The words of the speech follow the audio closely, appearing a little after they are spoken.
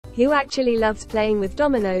Who actually loves playing with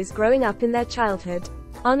dominoes growing up in their childhood?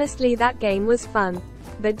 Honestly, that game was fun.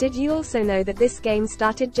 But did you also know that this game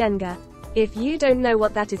started Jenga? If you don't know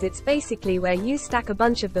what that is, it's basically where you stack a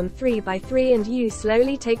bunch of them 3 by 3 and you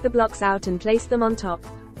slowly take the blocks out and place them on top.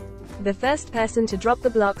 The first person to drop the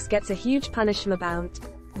blocks gets a huge punishment amount.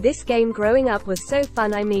 This game growing up was so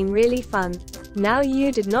fun, I mean really fun. Now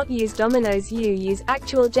you did not use dominoes, you use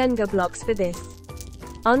actual Jenga blocks for this.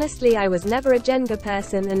 Honestly, I was never a Jenga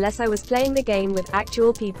person unless I was playing the game with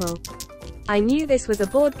actual people. I knew this was a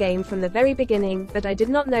board game from the very beginning, but I did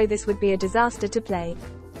not know this would be a disaster to play.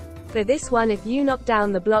 For this one, if you knock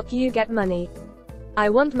down the block you get money. I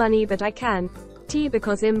want money but I can. T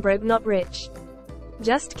because I'm broke not rich.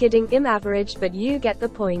 Just kidding, I'm average, but you get the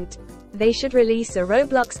point. They should release a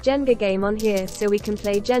Roblox Jenga game on here so we can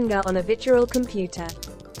play Jenga on a virtual computer.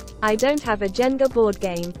 I don't have a Jenga board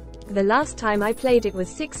game. The last time I played it was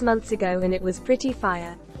 6 months ago and it was pretty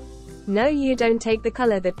fire. No, you don't take the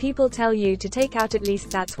color that people tell you to take out, at least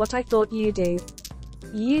that's what I thought you do.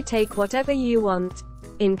 You take whatever you want.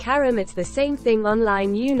 In Carom it's the same thing,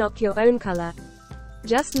 online you knock your own color.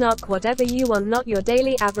 Just knock whatever you want, not your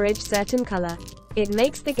daily average certain color. It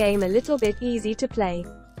makes the game a little bit easy to play.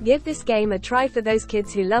 Give this game a try for those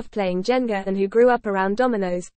kids who love playing Jenga and who grew up around dominoes.